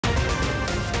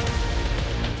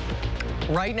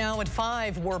Right now at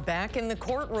 5, we're back in the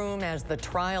courtroom as the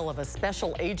trial of a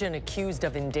special agent accused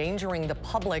of endangering the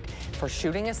public for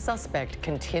shooting a suspect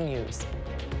continues.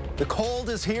 The cold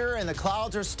is here and the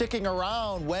clouds are sticking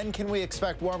around. When can we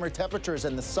expect warmer temperatures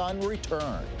and the sun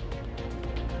return?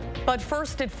 But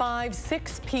first at 5,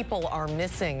 6 people are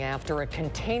missing after a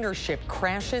container ship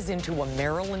crashes into a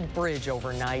Maryland bridge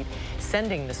overnight,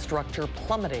 sending the structure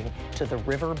plummeting to the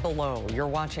river below. You're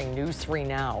watching News 3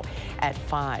 now at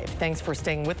 5. Thanks for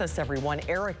staying with us, everyone.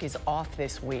 Eric is off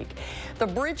this week. The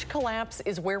bridge collapse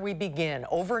is where we begin.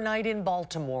 Overnight in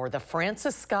Baltimore, the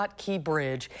Francis Scott Key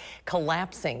Bridge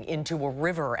collapsing into a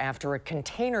river after a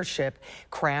container ship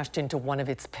crashed into one of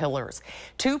its pillars.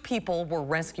 2 people were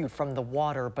rescued from the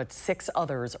water, but 6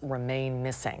 others remain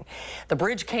missing. The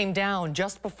bridge came down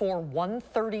just before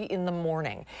 1:30 in the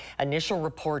morning. Initial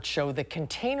reports show the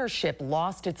container ship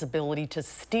lost its ability to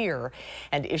steer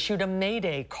and issued a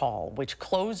mayday call, which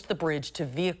closed the bridge to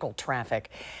vehicle traffic.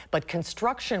 But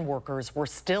construction workers were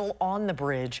still on the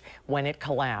bridge when it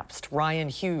collapsed. Ryan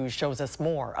Hughes shows us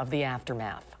more of the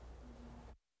aftermath.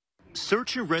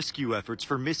 Search and rescue efforts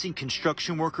for missing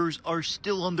construction workers are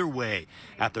still underway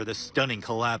after the stunning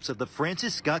collapse of the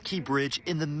Francis Scott Key Bridge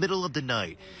in the middle of the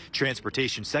night.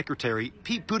 Transportation Secretary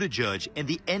Pete Buttigieg and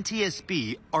the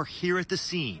NTSB are here at the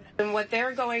scene. And what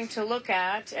they're going to look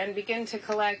at and begin to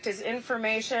collect is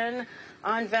information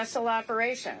on vessel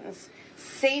operations,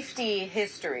 safety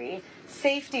history,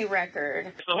 safety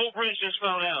record. The whole bridge just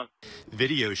fell down.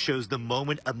 Video shows the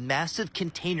moment a massive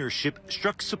container ship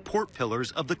struck support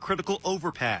pillars of the critical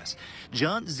overpass.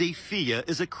 John Zafia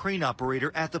is a crane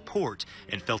operator at the port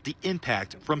and felt the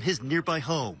impact from his nearby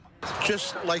home.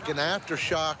 Just like an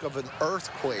aftershock of an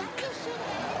earthquake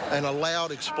and a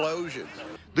loud explosion.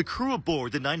 The crew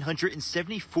aboard the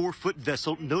 974-foot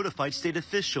vessel notified state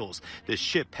officials the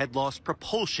ship had lost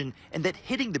propulsion and that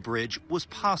hitting the bridge was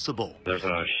possible. There's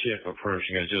a ship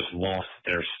approaching that just lost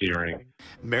their steering.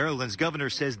 Maryland's governor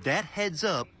says that heads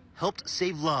up helped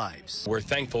save lives. We're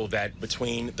thankful that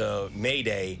between the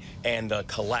Mayday and the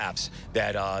collapse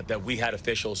that we had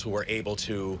officials who were able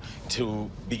to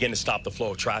begin to stop the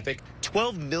flow of traffic.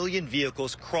 12 million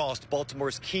vehicles crossed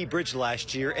Baltimore's Key Bridge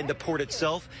last year, and the port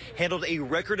itself handled a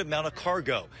record amount of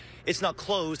cargo. It's not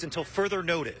closed until further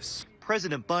notice.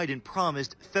 President Biden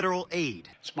promised federal aid.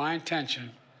 It's my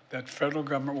intention that federal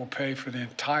government will pay for the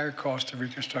entire cost of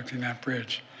reconstructing that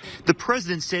bridge. The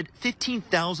president said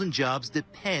 15,000 jobs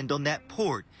depend on that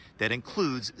port. That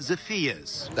includes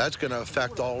Zafia's. That's going to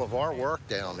affect all of our work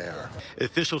down there.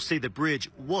 Officials say the bridge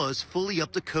was fully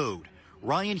up to code.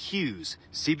 Ryan Hughes,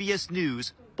 CBS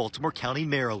News, Baltimore County,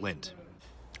 Maryland.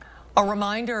 A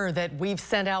reminder that we've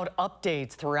sent out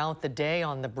updates throughout the day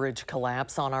on the bridge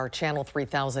collapse on our Channel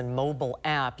 3000 mobile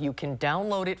app. You can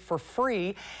download it for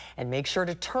free and make sure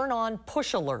to turn on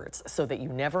push alerts so that you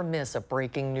never miss a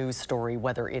breaking news story,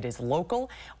 whether it is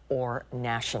local or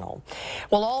national.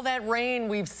 Well, all that rain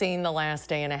we've seen the last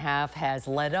day and a half has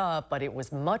let up, but it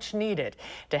was much needed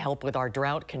to help with our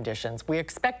drought conditions. We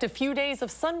expect a few days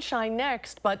of sunshine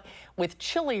next, but with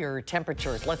chillier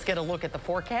temperatures. Let's get a look at the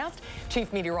forecast.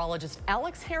 Chief Meteorologist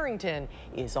Alex Harrington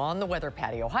is on the weather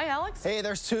patio. Hi, Alex. Hey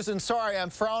there, Susan. Sorry, I'm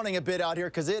frowning a bit out here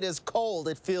because it is cold.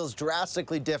 It feels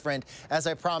drastically different, as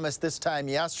I promised this time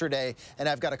yesterday. And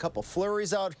I've got a couple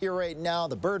flurries out here right now.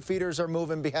 The bird feeders are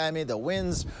moving behind me. The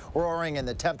winds roaring and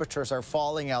the temperatures are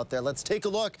falling out there. Let's take a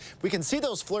look. We can see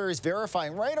those flurries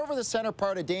verifying right over the center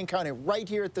part of Dane County, right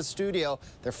here at the studio.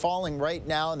 They're falling right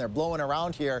now and they're blowing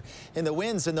around here in the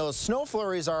winds. And those snow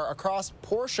flurries are across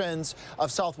portions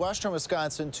of southwestern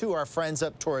Wisconsin too. Our friends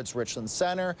up towards Richland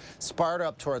Center, Sparta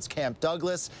up towards Camp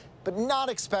Douglas. But not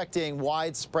expecting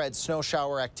widespread snow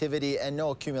shower activity, and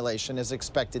no accumulation is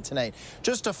expected tonight.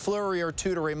 Just a flurry or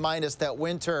two to remind us that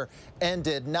winter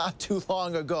ended not too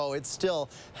long ago. It's still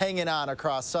hanging on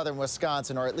across southern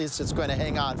Wisconsin, or at least it's going to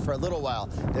hang on for a little while.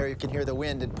 There you can hear the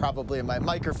wind and probably in my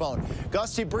microphone.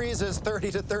 Gusty breezes 30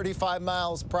 to 35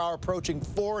 miles per hour, approaching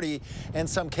 40 in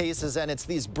some cases, and it's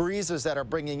these breezes that are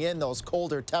bringing in those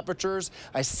colder temperatures.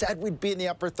 I said we'd be in the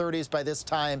upper 30s by this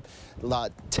time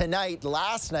tonight,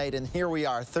 last night. And here we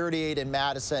are, 38 in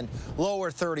Madison, lower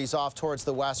 30s off towards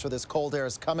the west where this cold air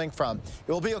is coming from.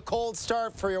 It will be a cold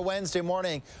start for your Wednesday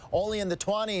morning, only in the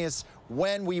 20s.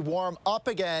 when we warm up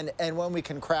again and when we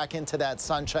can crack into that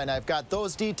sunshine. I've got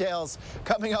those details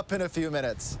coming up in a few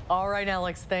minutes. All right,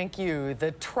 Alex, thank you.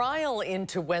 The trial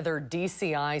into whether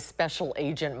DCI Special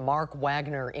Agent Mark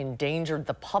Wagner endangered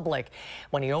the public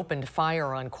when he opened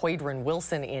fire on Quadrin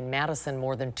Wilson in Madison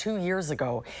more than 2 years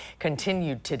ago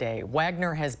continued today.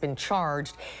 Wagner has been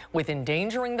charged with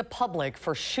endangering the public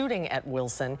for shooting at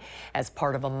Wilson as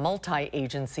part of a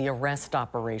multi-agency arrest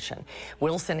operation.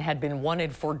 Wilson had been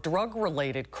wanted for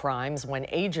drug-related crimes when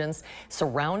agents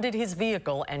surrounded his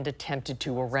vehicle and attempted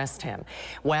to arrest him.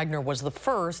 Wagner was the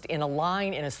first in a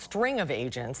line in a string of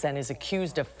agents and is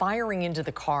accused of firing into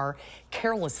the car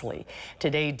carelessly.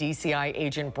 Today, DCI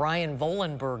agent Brian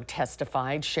Volenberg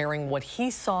testified, sharing what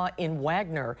he saw in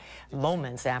Wagner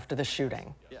moments after the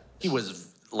shooting. He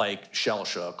was like shell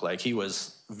shook, like he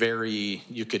was very,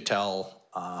 you could tell,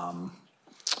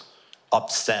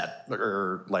 upset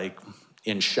or like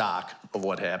in shock of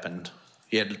what happened.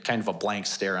 He had kind of a blank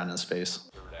stare on his face.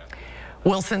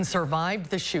 Wilson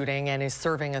survived the shooting and is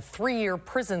serving a 3-year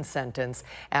prison sentence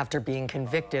after being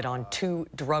convicted on 2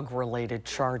 drug-related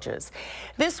charges.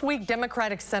 This week,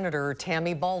 Democratic Senator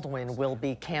Tammy Baldwin will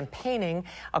be campaigning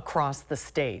across the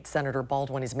state. Senator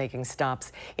Baldwin is making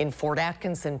stops in Fort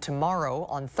Atkinson tomorrow.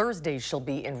 On Thursday, she'll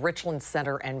be in Richland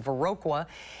Center and Viroqua.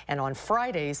 And on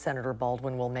Friday, Senator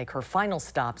Baldwin will make her final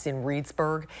stops in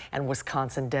Reedsburg and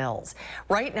Wisconsin Dells.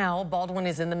 Right now, Baldwin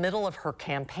is in the middle of her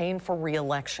campaign for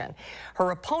re-election.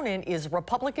 Her opponent is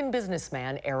Republican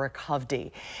businessman Eric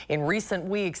Hovde. In recent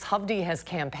weeks, Hovde has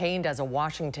campaigned as a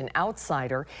Washington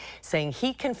outsider, saying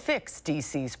he can fix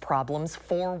D.C.'s problems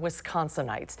for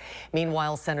Wisconsinites.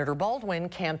 Meanwhile, Senator Baldwin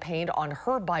campaigned on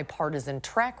her bipartisan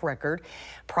track record.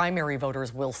 Primary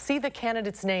voters will see the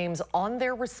candidates' names on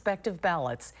their respective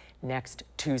ballots next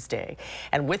Tuesday.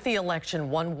 And with the election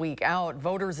 1 week out,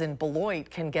 voters in Beloit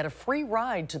can get a free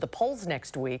ride to the polls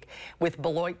next week with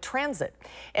Beloit Transit.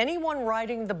 Anyone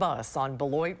riding the bus on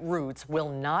Beloit routes will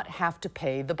not have to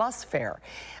pay the bus fare.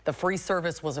 The free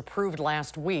service was approved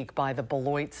last week by the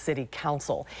Beloit City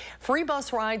Council. Free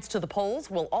bus rides to the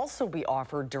polls will also be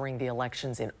offered during the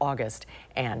elections in August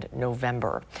and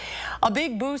November. A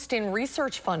big boost in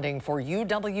research funding for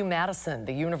UW-Madison.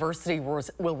 The university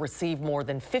will receive more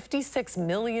than $56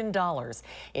 million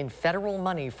in federal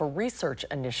money for research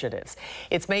initiatives.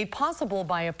 It's made possible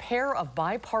by a pair of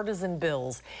bipartisan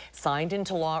bills signed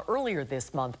into law earlier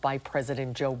this month by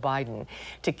President Joe Biden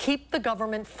to keep the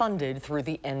government funded through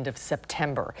the end of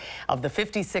September. Of the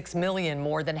 $56 million,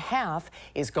 more than half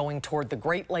is going toward the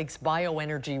Great Lakes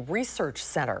Bioenergy Research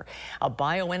Center, a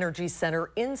bioenergy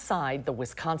center inside the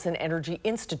Wisconsin Energy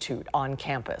Institute on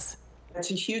campus.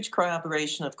 It's a huge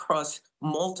collaboration across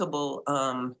multiple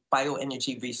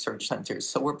bioenergy research centers.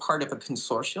 So we're part of a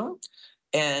consortium,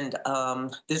 and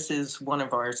this is one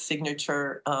of our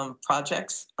signature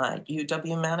projects at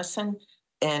UW-Madison,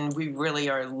 and we really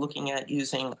are looking at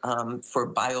using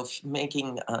for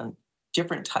making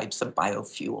different types of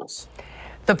biofuels.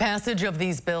 The passage of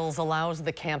these bills allows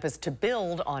the campus to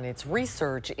build on its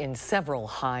research in several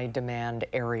high-demand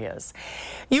areas.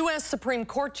 U.S. Supreme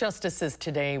Court justices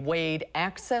today weighed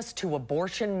access to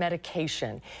abortion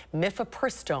medication,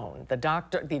 mifepristone.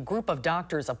 The group of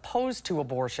doctors opposed to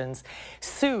abortions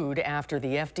sued after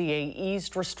the FDA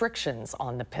eased restrictions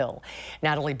on the pill.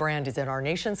 Natalie Brand is in our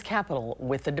nation's capital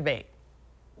with the debate.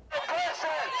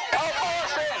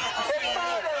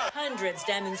 Hundreds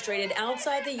demonstrated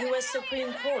outside the U.S.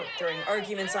 Supreme Court during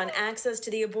arguments on access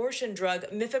to the abortion drug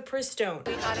mifepristone.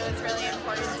 We thought it was really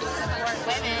important to support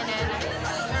women and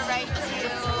their right to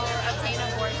obtain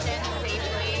abortion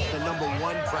safely. The number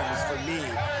one premise for me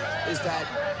is that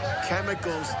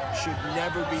chemicals should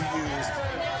never be used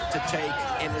to take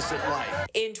innocent life.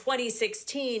 In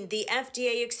 2016, the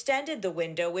FDA extended the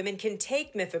window women can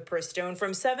take mifepristone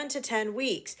from 7 to 10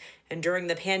 weeks. And during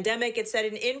the pandemic, it said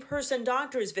an in-person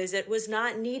doctor's visit was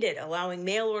not needed, allowing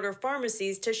mail-order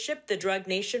pharmacies to ship the drug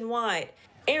nationwide.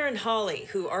 Aaron Hawley,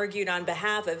 who argued on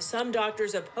behalf of some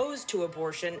doctors opposed to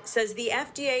abortion, says the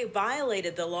FDA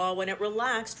violated the law when it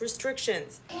relaxed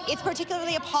restrictions. It's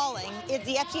particularly appalling is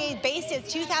the FDA based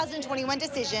its 2021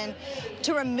 decision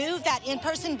to remove that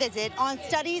in-person visit on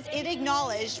studies it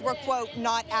acknowledged were, quote,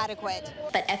 not adequate.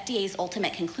 But FDA's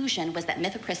ultimate conclusion was that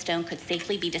mifepristone could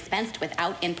safely be dispensed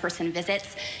without in-person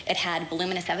visits. It had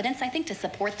voluminous evidence, I think, to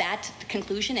support that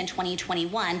conclusion in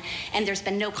 2021, and there's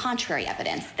been no contrary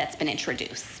evidence that's been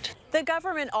introduced. The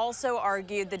government also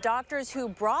argued the doctors who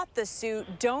brought the suit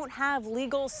don't have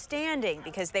legal standing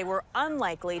because they were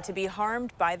unlikely to be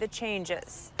harmed by the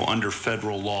changes. Under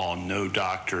federal law, no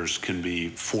doctors can be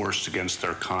forced against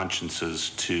their consciences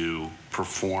to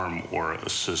perform or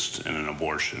assist in an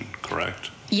abortion,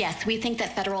 correct? Yes, we think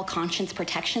that federal conscience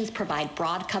protections provide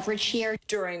broad coverage here.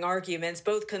 During arguments,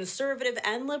 both conservative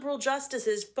and liberal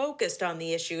justices focused on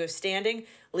the issue of standing.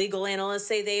 Legal analysts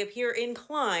say they appear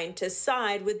inclined to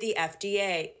side with the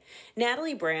FDA.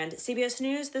 Natalie Brand, CBS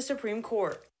News, the Supreme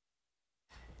Court.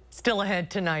 Still ahead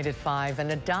tonight at 5,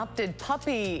 an adopted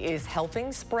puppy is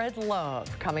helping spread love.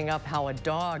 Coming up, how a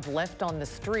dog left on the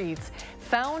streets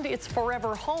found its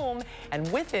forever home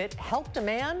and with it helped a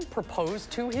man propose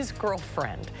to his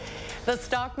girlfriend. The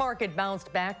stock market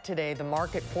bounced back today. The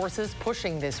market forces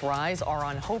pushing this rise are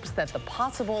on hopes that the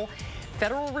possible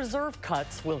Federal Reserve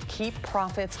cuts will keep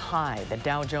profits high. The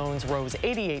Dow Jones rose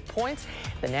 88 points,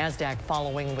 the Nasdaq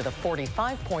following with a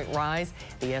 45-point rise.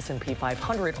 The S&P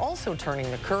 500 also turning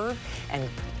the curve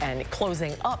and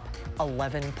closing up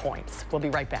 11 points. We'll be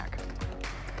right back.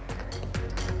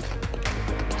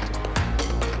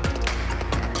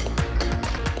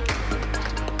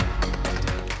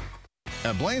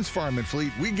 At Blaine's Farm and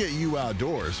Fleet, we get you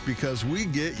outdoors because we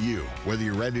get you. Whether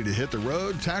you're ready to hit the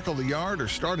road, tackle the yard, or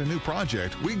start a new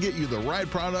project, we get you the right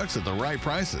products at the right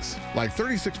prices. Like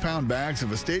 36-pound bags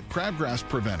of Estate Crabgrass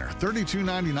Preventer,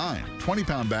 $32.99.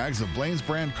 20-pound bags of Blaine's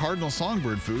brand Cardinal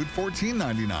Songbird food,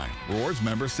 $14.99. Rewards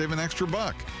members save an extra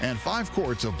 $1. And 5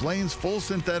 quarts of Blaine's Full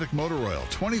Synthetic Motor Oil,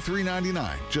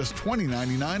 $23.99. Just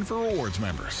 $20.99 for rewards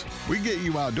members. We get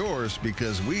you outdoors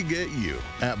because we get you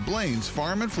at Blaine's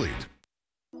Farm and Fleet.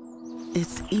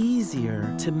 It's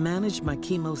easier to manage my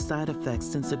chemo side effects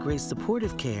since a Grace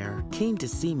Supportive Care came to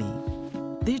see me.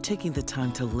 They're taking the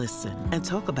time to listen and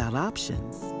talk about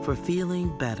options for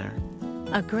feeling better.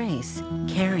 A Grace,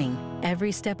 caring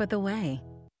every step of the way.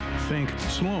 Think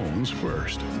Sloan's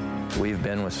first. We've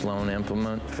been with Sloan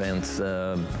Implement since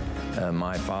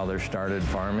my father started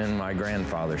farming, my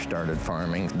grandfather started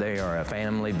farming. They are a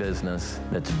family business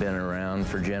that's been around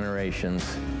for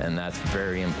generations, and that's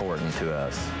very important to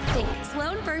us. Think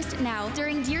Sloan first now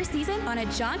during deer season on a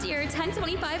John Deere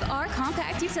 1025R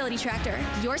compact utility tractor.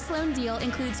 Your Sloan deal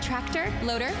includes tractor,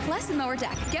 loader, plus mower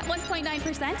deck. Get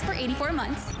 1.9% for 84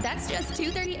 months. That's just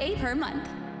 $238 per month.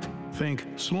 Think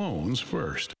Sloan's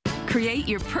first. Create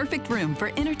your perfect room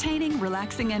for entertaining,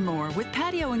 relaxing, and more with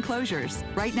patio enclosures.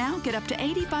 Right now, get up to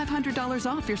 $8,500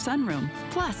 off your sunroom.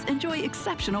 Plus, enjoy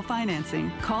exceptional financing.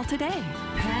 Call today.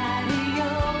 Patio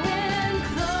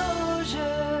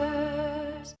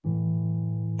enclosures.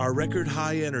 Are record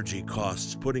high energy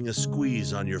costs putting a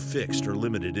squeeze on your fixed or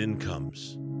limited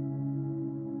incomes?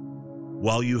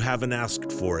 While you haven't asked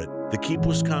for it, the Keep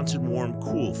Wisconsin Warm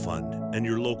Cool Fund and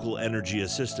your local energy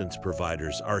assistance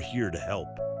providers are here to help.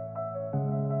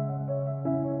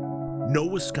 No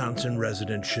Wisconsin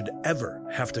resident should ever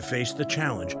have to face the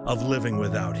challenge of living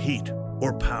without heat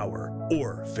or power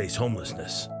or face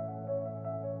homelessness.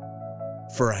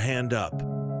 For a hand up,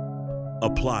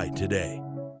 apply today.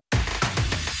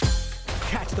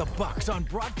 Catch the Bucks on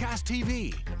broadcast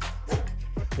TV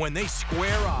when they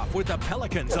square off with the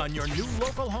Pelicans on your new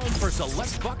local home for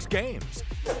select Bucks games.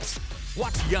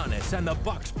 Watch Giannis and the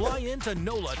Bucks fly into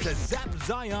NOLA to zap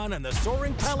Zion and the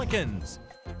soaring Pelicans.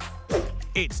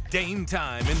 It's Dame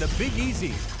time in the Big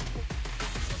Easy.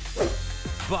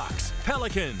 Bucks,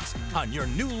 Pelicans on your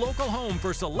new local home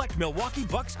for select Milwaukee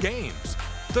Bucks games.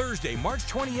 Thursday, March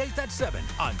 28th at 7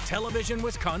 on Television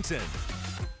Wisconsin.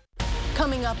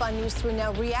 Coming up on News 3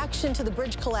 Now, reaction to the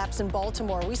bridge collapse in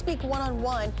Baltimore. We speak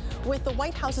one-on-one with the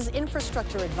White House's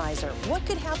infrastructure advisor. What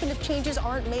could happen if changes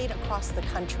aren't made across the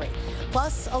country?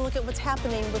 Plus, a look at what's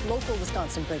happening with local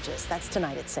Wisconsin bridges. That's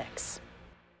tonight at 6.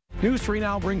 News 3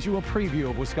 Now brings you a preview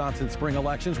of Wisconsin's spring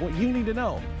elections, what you need to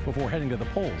know before heading to the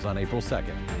polls on April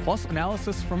 2nd. Plus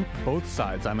analysis from both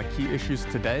sides on the key issues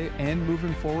today and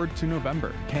moving forward to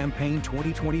November. Campaign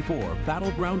 2024,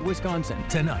 Battleground Wisconsin.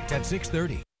 Tonight at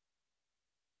 6:30.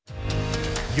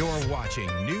 You're watching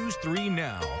News 3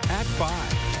 Now at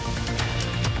 5.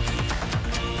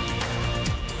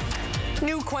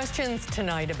 New questions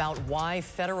tonight about why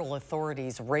federal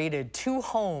authorities raided 2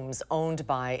 homes owned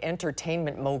by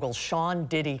entertainment mogul Sean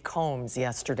Diddy Combs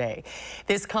yesterday.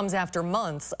 This comes after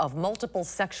months of multiple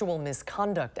sexual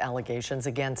misconduct allegations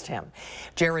against him.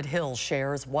 Jared Hill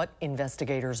shares what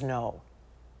investigators know.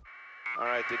 All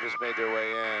right, they just made their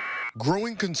way in.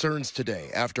 Growing concerns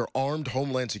today after armed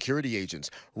Homeland Security agents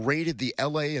raided the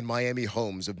LA and Miami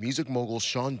homes of music mogul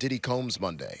Sean Diddy Combs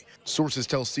Monday. Sources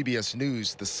tell CBS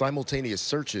News the simultaneous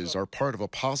searches are part of a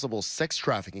possible sex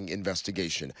trafficking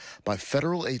investigation by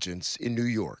federal agents in New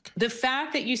York. The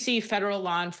fact that you see federal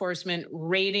law enforcement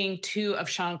raiding two of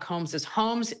Sean Combs'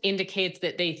 homes indicates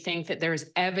that they think that there's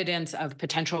evidence of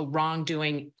potential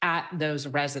wrongdoing at those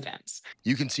residences.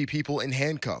 You can see people in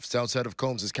handcuffs outside of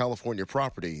Combs' California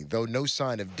property, though no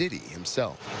sign of Diddy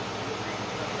himself.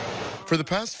 For the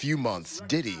past few months,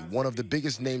 Diddy, one of the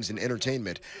biggest names in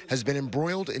entertainment, has been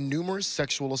embroiled in numerous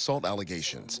sexual assault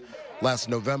allegations. Last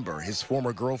November, his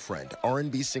former girlfriend,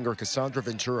 R&B singer Cassandra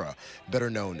Ventura, better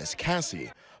known as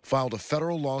Cassie, filed a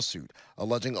federal lawsuit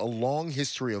alleging a long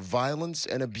history of violence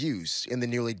and abuse in the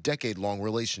nearly decade-long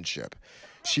relationship.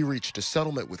 She reached a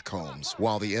settlement with Combs,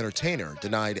 while the entertainer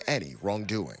denied any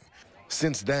wrongdoing.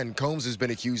 Since then, Combs has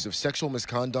been accused of sexual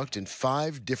misconduct in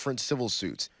 5 different civil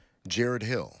suits. Jared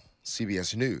Hill,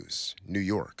 CBS News, New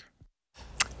York.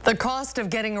 The cost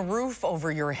of getting a roof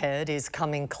over your head is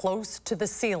coming close to the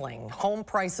ceiling. Home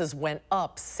prices went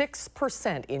up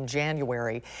 6% in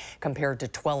January compared to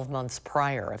 12 months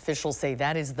prior. Officials say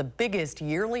that is the biggest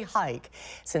yearly hike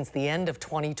since the end of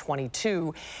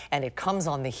 2022, and it comes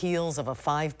on the heels of a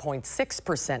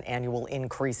 5.6% annual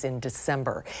increase in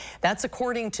December. That's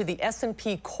according to the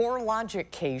S&P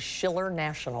CoreLogic Case Shiller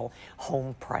National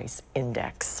Home Price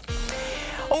Index.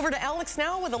 Over to Alex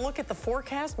now with a look at the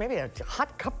forecast. Maybe a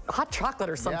hot chocolate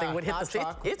or something would hit the state.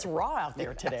 It's raw out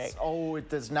there today. Yes. Oh, it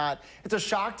does not. It's a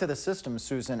shock to the system,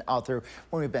 Susan, out there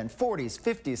when we've been 40s,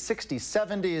 50s, 60s,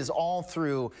 70s all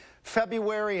through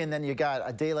February, and then you got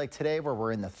a day like today where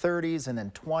we're in the 30s and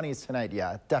then 20s tonight.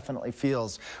 Yeah, it definitely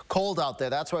feels cold out there.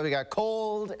 That's why we got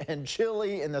cold and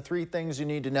chilly and the 3 things you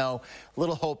need to know.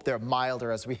 Little hope they're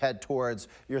milder as we head towards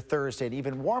your Thursday, and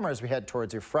even warmer as we head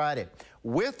towards your Friday.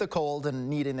 With the cold and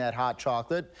needing that hot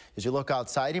chocolate, as you look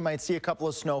outside, you might see a couple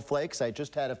of snowflakes. I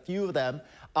just had a few of them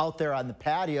out there on the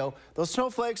patio. Those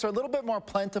snowflakes are a little bit more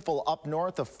plentiful up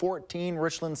north of 14,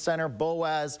 Richland Center,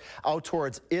 Boaz, out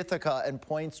towards Ithaca and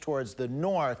points towards the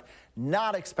north.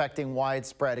 Not expecting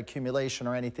widespread accumulation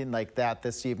or anything like that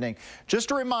this evening. Just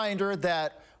a reminder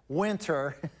that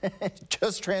winter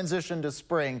just transitioned to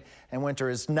spring, and winter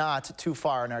is not too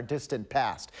far in our distant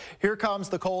past. Here comes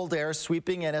the cold air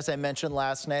sweeping in, as I mentioned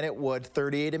last night. It would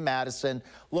 38 in Madison,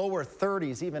 lower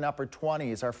 30s, even upper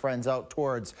 20s, our friends out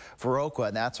towards Viroqua,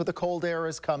 and that's where the cold air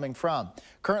is coming from.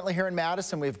 Currently here in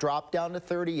Madison, we've dropped down to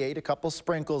 38, a couple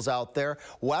sprinkles out there.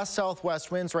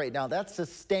 West-southwest winds right now, that's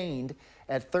sustained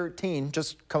at 13.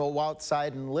 Just go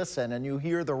outside and listen, and you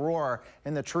hear the roar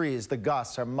in the trees. The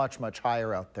gusts are much, much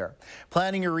higher out there.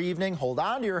 Planning your evening, hold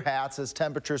on to your hats as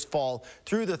temperatures fall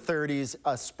through the 30s.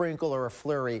 A sprinkle or a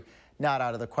flurry not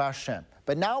out of the question.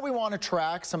 But now we want to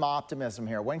track some optimism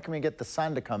here. When can we get the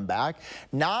sun to come back?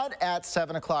 Not at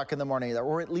 7 o'clock in the morning,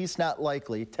 or at least not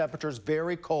likely. Temperatures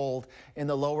very cold in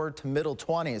the lower to middle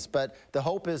 20s, but the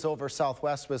hope is over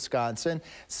southwest Wisconsin,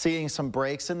 seeing some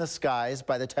breaks in the skies.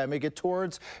 By the time we get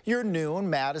towards your noon,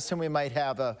 Madison, we might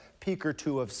have a peak or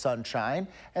 2 of sunshine.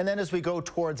 And then as we go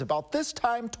towards about this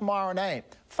time tomorrow night,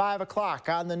 5 o'clock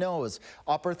on the nose,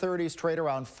 upper 30s, trade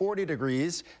around 40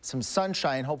 degrees, some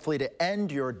sunshine hopefully to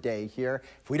end your day here.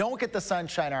 If we don't get the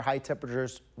sunshine, our high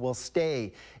temperatures will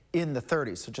stay in the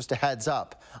 30s. So just a heads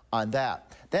up on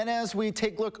that. Then as we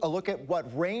take a look at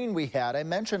what rain we had, I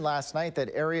mentioned last night that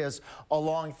areas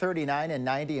along 39 and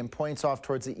 90 and points off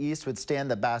towards the east would stand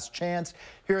the best chance.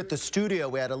 Here at the studio,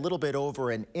 we had a little bit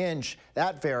over an inch.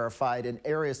 That verified, in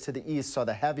areas to the east saw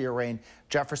the heavier rain.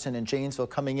 Jefferson and Janesville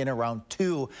coming in around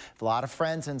 2. A lot of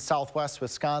friends in southwest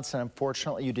Wisconsin.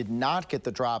 Unfortunately, you did not get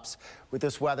the drops with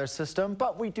this weather system,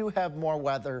 but we do have more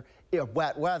weather,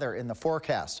 wet weather in the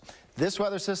forecast. This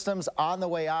weather system's on the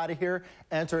way out of here.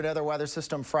 Enter another weather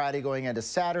system Friday going into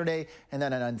Saturday, and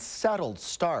then an unsettled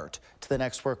start to the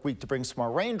next work week to bring some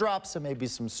more raindrops and maybe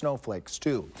some snowflakes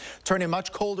too. Turning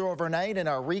much colder overnight, and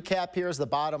our recap here is the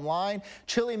bottom line.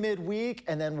 Chilly midweek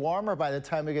and then warmer by the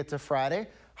time we get to Friday.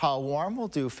 How warm? We'll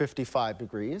do 55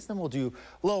 degrees. Then we'll do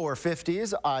lower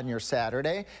 50s on your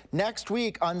Saturday. Next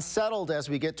week, unsettled as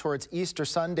we get towards Easter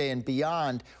Sunday and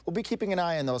beyond. We'll be keeping an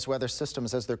eye on those weather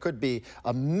systems as there could be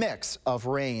a mix of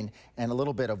rain and a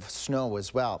little bit of snow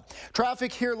as well.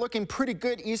 Traffic here looking pretty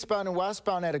good eastbound and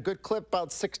westbound at a good clip,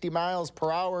 about 60 miles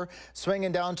per hour.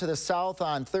 Swinging down to the south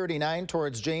on 39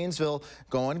 towards Janesville,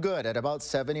 going good at about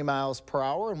 70 miles per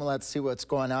hour. And let's see what's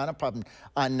going on up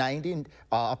on 90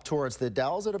 up towards the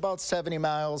Dells. at about 70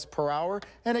 miles per hour.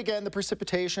 And again, the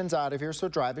precipitation's out of here, so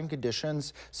driving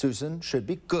conditions, Susan, should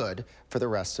be good for the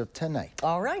rest of tonight.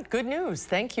 All right, good news.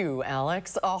 Thank you,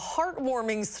 Alex. A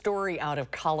heartwarming story out of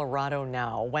Colorado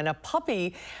now. When a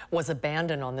puppy was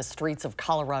abandoned on the streets of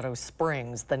Colorado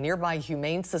Springs, the nearby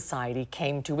Humane Society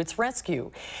came to its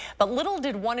rescue. But little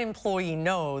did one employee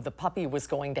know the puppy was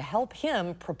going to help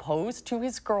him propose to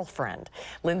his girlfriend.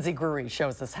 Lindsay Grury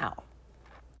shows us how.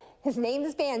 His name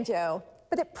is Banjo,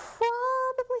 but it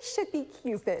probably should be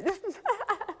Cupid.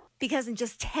 Because in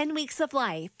just 10 weeks of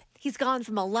life, he's gone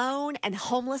from alone and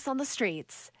homeless on the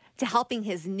streets to helping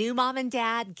his new mom and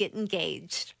dad get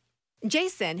engaged.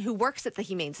 Jason, who works at the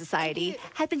Humane Society,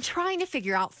 had been trying to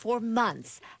figure out for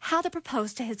months how to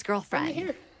propose to his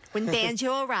girlfriend. When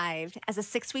Banjo arrived as a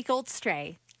 6-week-old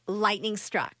stray, lightning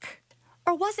struck.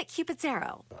 Or was it Cupid's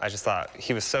arrow? I just thought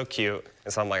he was so cute,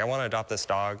 and so I'm like, I want to adopt this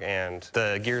dog, and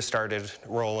the gears started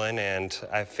rolling, and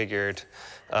I figured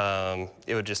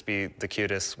it would just be the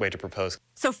cutest way to propose.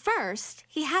 So first,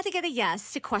 he had to get a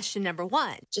yes to question number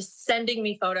 1. Just sending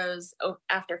me photos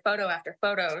after photo after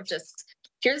photo, just,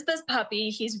 here's this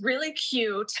puppy, he's really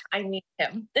cute, I need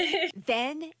him.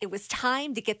 Then it was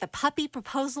time to get the puppy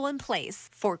proposal in place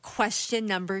for question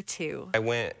number 2. I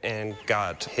went and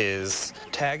got his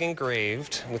tag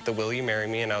engraved with the "Will you marry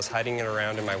me?" and I was hiding it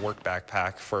around in my work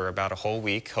backpack for about a whole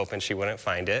week, hoping she wouldn't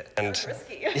find it. And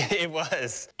it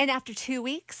was. And after 2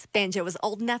 weeks, Banjo was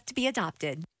old enough to be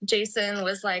adopted. Jason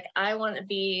was like, I want to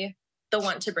be the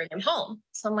one to bring him home.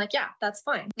 So I'm like, yeah, that's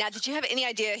fine. Now, did you have any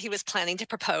idea he was planning to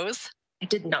propose? I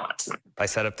did not. I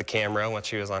set up the camera once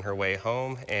she was on her way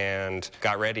home and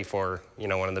got ready for,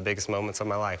 one of the biggest moments of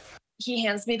my life. He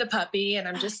hands me the puppy and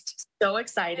I'm just so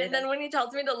excited. And then when he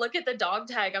tells me to look at the dog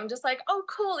tag, I'm just like, oh,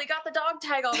 cool, he got the dog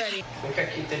tag already. Look how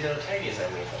cute the little taggies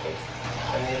on me.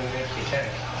 I need a really cute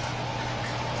tag.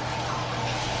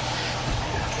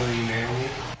 Will you marry me?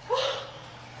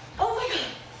 Oh my God.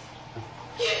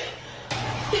 Yes.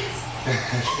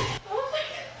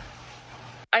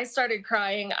 I started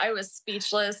crying. I was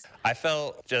speechless. I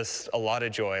felt just a lot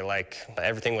of joy, like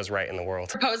everything was right in the world.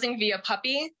 Proposing via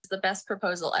puppy is the best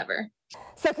proposal ever.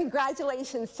 So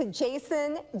congratulations to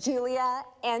Jason, Julia,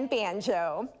 and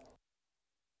Banjo.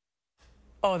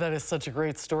 Oh, that is such a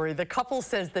great story. The couple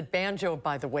says that Banjo,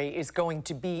 by the way, is going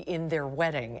to be in their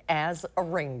wedding as a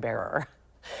ring bearer.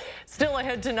 Still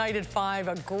ahead tonight at 5,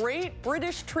 a great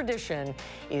British tradition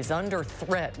is under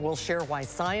threat. We'll share why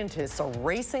scientists are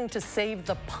racing to save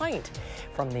the pint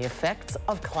from the effects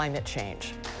of climate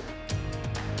change.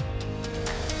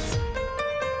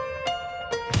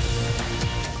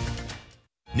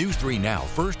 News 3 Now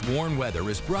First Warn Weather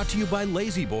is brought to you by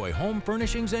Lazy Boy Home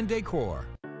Furnishings and Decor.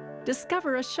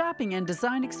 Discover a shopping and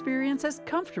design experience as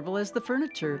comfortable as the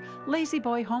furniture. Lazy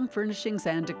Boy Home Furnishings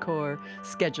and Decor.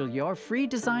 Schedule your free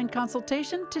design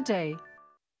consultation today.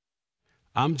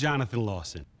 I'm Jonathan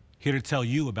Lawson, here to tell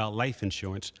you about life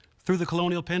insurance through the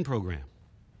Colonial Penn program.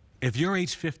 If you're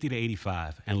age 50 to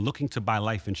 85 and looking to buy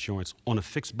life insurance on a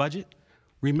fixed budget,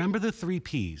 remember the 3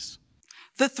 Ps.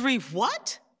 The 3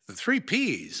 what? The 3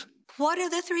 Ps. What are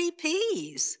the 3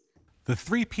 Ps? The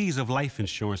 3 Ps of life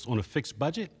insurance on a fixed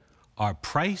budget are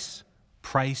price,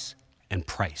 price, and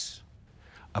price.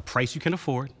 A price you can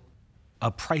afford, a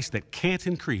price that can't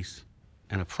increase,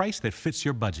 and a price that fits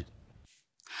your budget.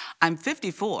 I'm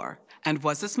 54 and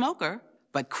was a smoker,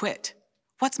 but quit.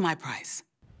 What's my price?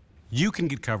 You can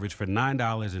get coverage for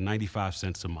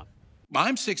 $9.95 a month.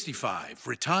 I'm 65,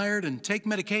 retired, and take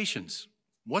medications.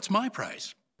 What's my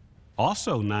price?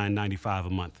 Also $9.95 a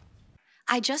month.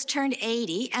 I just turned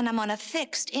 80 and I'm on a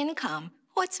fixed income.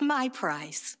 What's my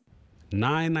price?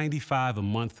 $9.95 a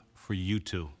month for you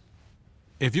too.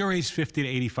 If you're age 50 to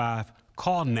 85,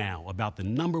 call now about the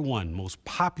 #1 most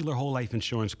popular whole life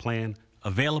insurance plan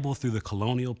available through the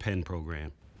Colonial Penn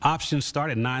program. Options start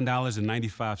at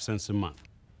 $9.95 a month.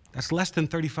 That's less than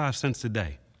 35 cents a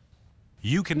day.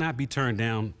 You cannot be turned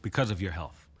down because of your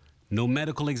health. No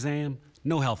medical exam,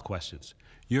 no health questions.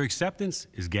 Your acceptance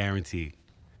is guaranteed.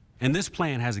 And this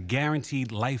plan has a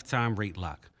guaranteed lifetime rate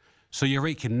lock, so your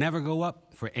rate can never go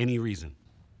up for any reason.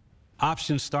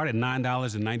 Options start at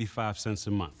 $9.95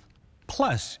 a month.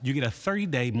 Plus, you get a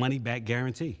 30-day money-back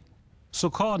guarantee. So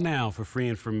call now for free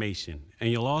information, and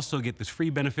you'll also get this free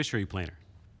beneficiary planner.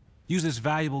 Use this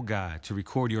valuable guide to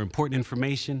record your important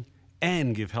information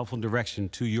and give helpful direction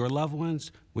to your loved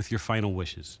ones with your final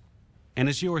wishes. And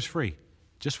it's yours free,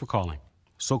 just for calling.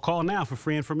 So call now for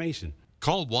free information.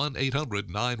 Call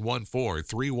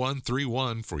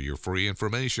 1-800-914-3131 for your free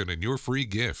information and your free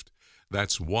gift.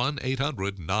 That's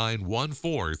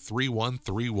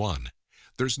 1-800-914-3131.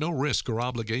 There's no risk or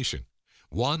obligation.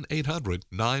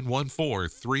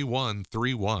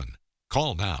 1-800-914-3131.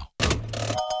 Call now.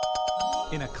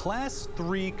 In a Class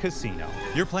 3 casino,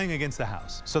 you're playing against the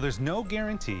house, so there's no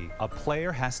guarantee a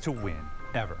player has to win,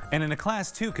 ever. And in a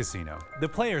Class 2 casino, the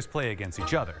players play against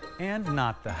each other, and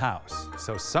not the house.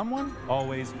 So someone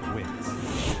always wins.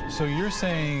 So you're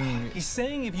saying... He's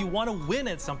saying if you want to win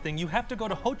at something, you have to go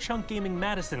to Ho Chunk Gaming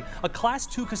Madison, a Class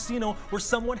 2 casino where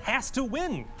someone has to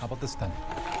win. How about this then?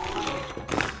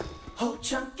 Ho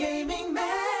Chunk Gaming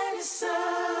Madison.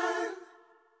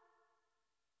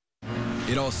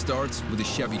 It all starts with a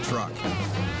Chevy truck.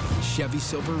 Chevy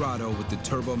Silverado with the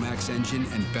Turbo Max engine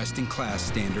and best-in-class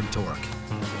standard torque.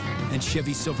 And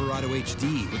Chevy Silverado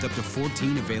HD with up to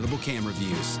 14 available camera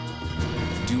views.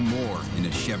 Do more in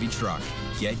a Chevy truck.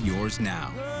 Get yours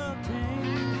now.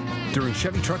 During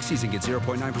Chevy truck season, get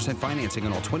 0.9% financing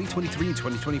on all 2023 and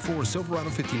 2024 Silverado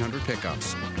 1500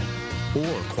 pickups.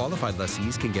 Or qualified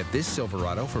lessees can get this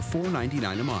Silverado for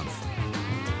 $499 a month.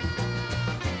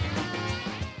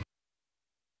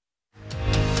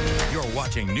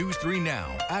 Watching News 3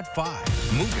 Now at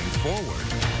 5. Moving forward.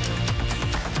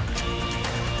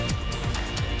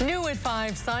 New at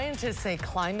 5, scientists say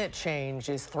climate change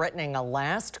is threatening a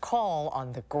last call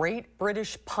on the Great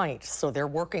British Pint, so they're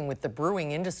working with the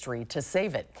brewing industry to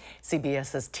save it.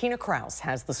 CBS's Tina Krause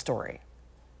has the story.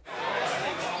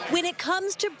 When it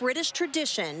comes to British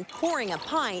tradition, pouring a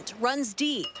pint runs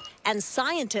deep, and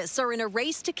scientists are in a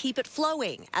race to keep it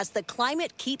flowing as the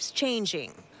climate keeps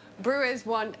changing. Brewers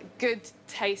want good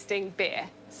tasting beer,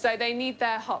 so they need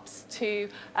their hops to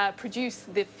produce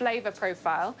the flavor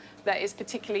profile that is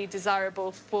particularly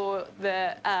desirable for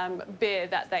the beer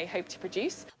that they hope to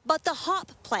produce. But the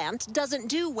hop plant doesn't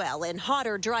do well in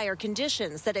hotter, drier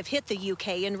conditions that have hit the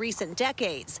UK in recent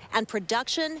decades, and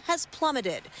production has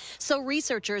plummeted. So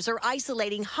researchers are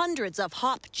isolating hundreds of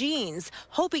hop genes,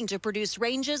 hoping to produce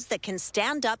ranges that can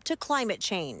stand up to climate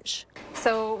change.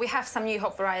 So we have some new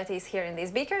hop varieties here in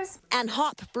these beakers. And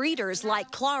hop breeders like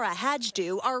Clara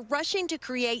Hadjdu are rushing to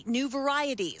create new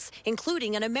varieties,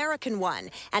 including an American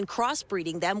one, and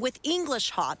crossbreeding them with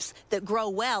English hops that grow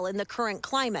well in the current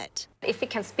climate. If we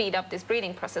can speed up this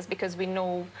breeding process because we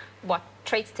know what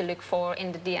traits to look for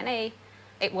in the DNA,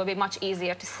 it will be much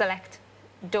easier to select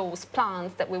those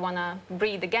plants that we want to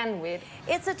breed again with.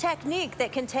 It's a technique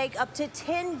that can take up to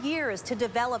 10 years to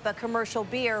develop a commercial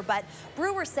beer, but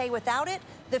brewers say without it,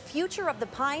 the future of the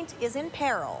pint is in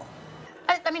peril.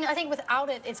 I mean, I think without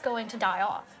it, it's going to die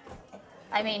off.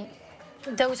 I mean,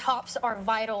 those hops are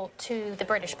vital to the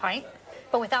British pint,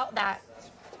 but without that,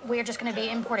 we're just going to be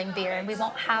importing beer and we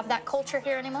won't have that culture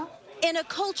here anymore. In a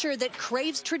culture that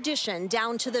craves tradition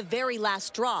down to the very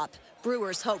last drop,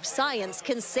 brewers hope science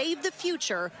can save the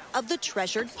future of the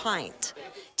treasured pint.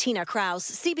 Tina Krause,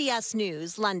 CBS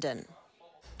News, London.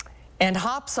 And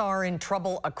hops are in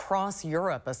trouble across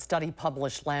Europe. A study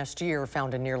published last year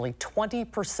found a nearly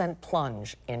 20%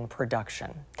 plunge in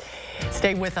production.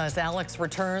 Stay with us. Alex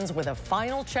returns with a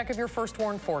final check of your First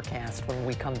Warn forecast when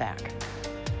we come back.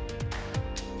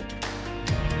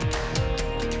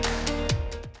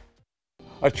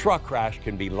 A truck crash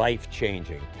can be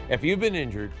life-changing. If you've been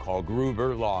injured, call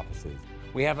Gruber Law Offices.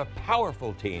 We have a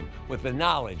powerful team with the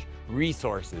knowledge,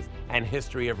 resources, and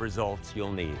history of results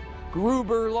you'll need.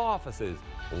 Gruber Law Offices.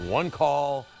 One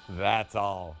call, that's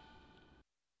all.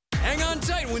 Hang on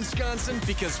tight, Wisconsin,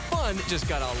 because fun just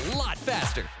got a lot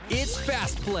faster. It's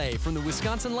Fast Play from the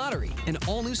Wisconsin Lottery, an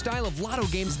all-new style of lotto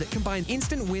games that combine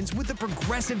instant wins with the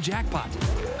progressive jackpot.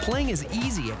 Playing is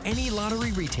easy at any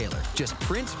lottery retailer. Just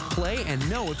print, play, and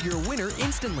know if you're a winner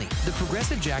instantly. The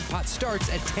progressive jackpot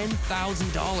starts at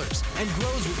 $10,000 and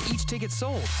grows with each ticket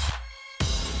sold.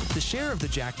 The share of the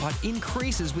jackpot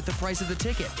increases with the price of the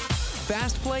ticket.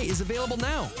 Fast Play is available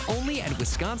now, only at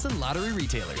Wisconsin Lottery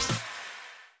retailers.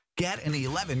 Get an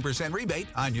 11% rebate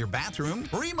on your bathroom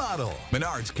remodel.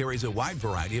 Menards carries a wide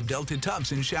variety of Delta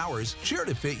tubs and showers, sure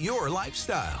to fit your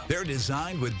lifestyle. They're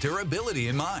designed with durability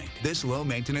in mind. This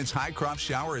low-maintenance, high-crop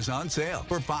shower is on sale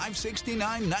for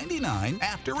 $569.99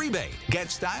 after rebate.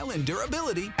 Get style and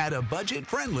durability at a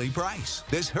budget-friendly price.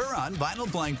 This Huron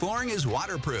vinyl plank flooring is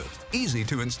waterproof, easy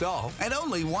to install, and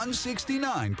only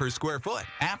 $169 per square foot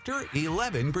after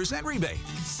 11% rebate.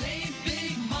 Save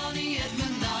big money at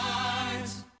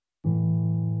Menards.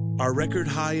 Are record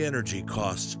high energy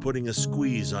costs putting a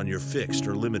squeeze on your fixed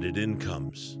or limited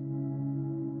incomes?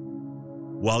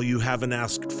 While you haven't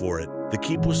asked for it, the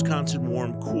Keep Wisconsin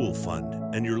Warm Cool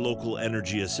Fund and your local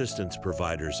energy assistance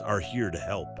providers are here to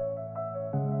help.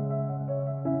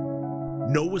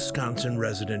 No Wisconsin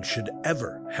resident should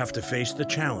ever have to face the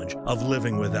challenge of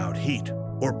living without heat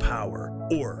or power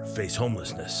or face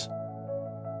homelessness.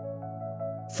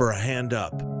 for a hand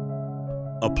up.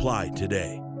 Apply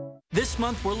today. This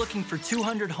month, we're looking for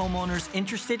 200 homeowners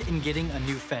interested in getting a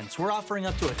new fence. We're offering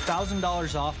up to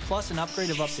 $1,000 off, plus an upgrade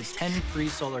of up to 10 free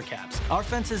solar caps. Our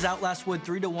fences outlast wood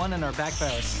 3 to 1 and are backed by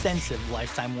our extensive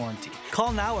lifetime warranty.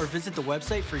 Call now or visit the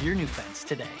website for your new fence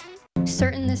today.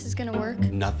 Certain this is gonna work?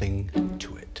 Nothing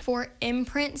to it. For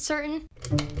imprint certain?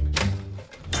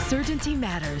 Certainty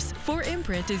matters.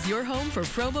 4imprint is your home for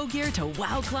promo gear to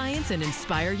wow clients and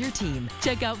inspire your team.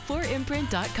 Check out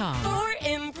 4imprint.com.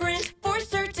 4imprint, for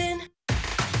certain.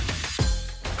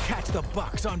 Catch the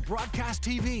Bucks on broadcast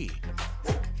TV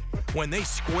when they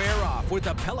square off with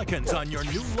the Pelicans on your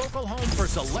new local home for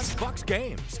select Bucks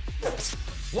games.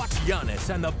 Watch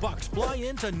Giannis and the Bucks fly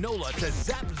into NOLA to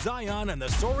zap Zion and the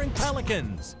soaring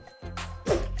Pelicans.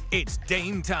 It's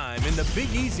Dame time in the Big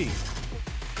Easy.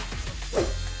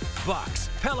 Bucks,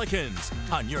 Pelicans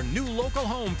on your new local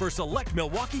home for select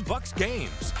Milwaukee Bucks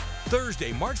games.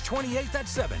 Thursday, March 28th at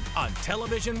 7 on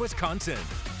Television Wisconsin.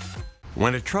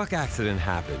 When a truck accident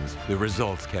happens, the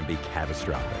results can be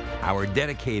catastrophic. Our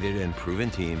dedicated and proven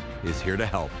team is here to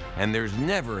help, and there's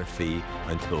never a fee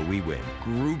until we win.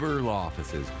 Gruber Law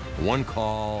Offices. One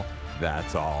call,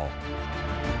 that's all.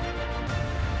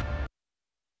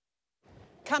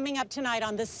 Coming up tonight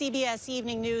on the CBS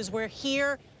Evening News, we're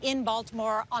here in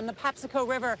Baltimore on the PepsiCo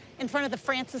River in front of the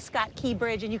Francis Scott Key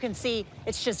Bridge, and you can see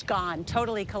it's just gone,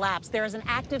 totally collapsed. There is an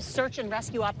active search and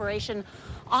rescue operation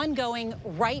ongoing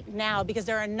right now because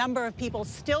there are a number of people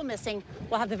still missing.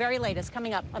 We'll have the very latest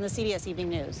coming up on the CBS Evening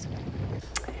News.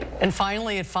 And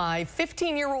finally at 5,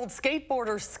 15-year-old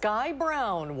skateboarder Sky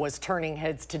Brown was turning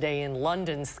heads today in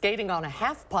London, skating on a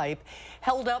half pipe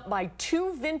held up by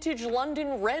 2 vintage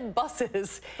London red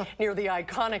buses near the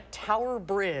iconic Tower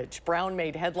Bridge. Brown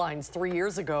made headlines 3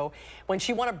 years ago when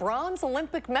she won a bronze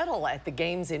Olympic medal at the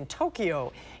Games in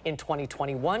Tokyo. In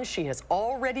 2021, she has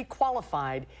already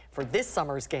qualified for this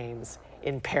summer's Games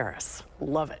in Paris.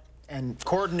 Love it. And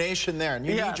coordination there. And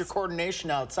you need your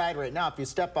coordination outside right now. If you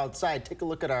step outside, take a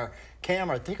look at our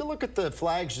camera. Take a look at the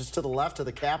flags just to the left of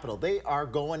the Capitol. They are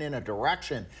going in a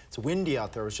direction. It's windy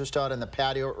out there. I was just out on the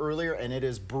patio earlier, and it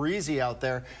is breezy out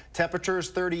there. Temperatures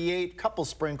 38, couple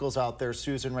sprinkles out there,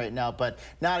 Susan, right now, but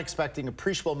not expecting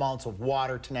appreciable amounts of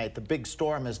water tonight. The big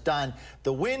storm is done.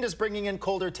 The wind is bringing in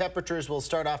colder temperatures. We'll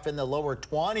start off in the lower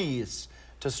 20s.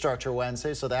 To start your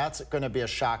Wednesday, so that's going to be a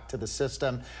shock to the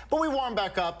system. But we warm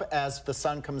back up as the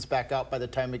sun comes back out by the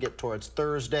time we get towards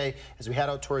Thursday. As we head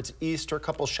out towards Easter, a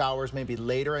couple showers maybe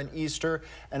later in Easter,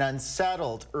 and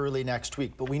unsettled early next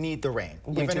week. But we need the rain.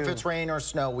 Even if it's rain or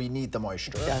snow, we need the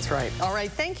moisture. That's right. All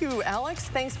right, thank you, Alex.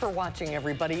 Thanks for watching,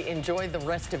 everybody. Enjoy the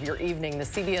rest of your evening. The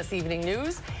CBS Evening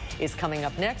News is coming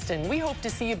up next, and we hope to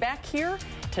see you back here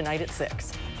tonight at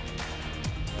 6.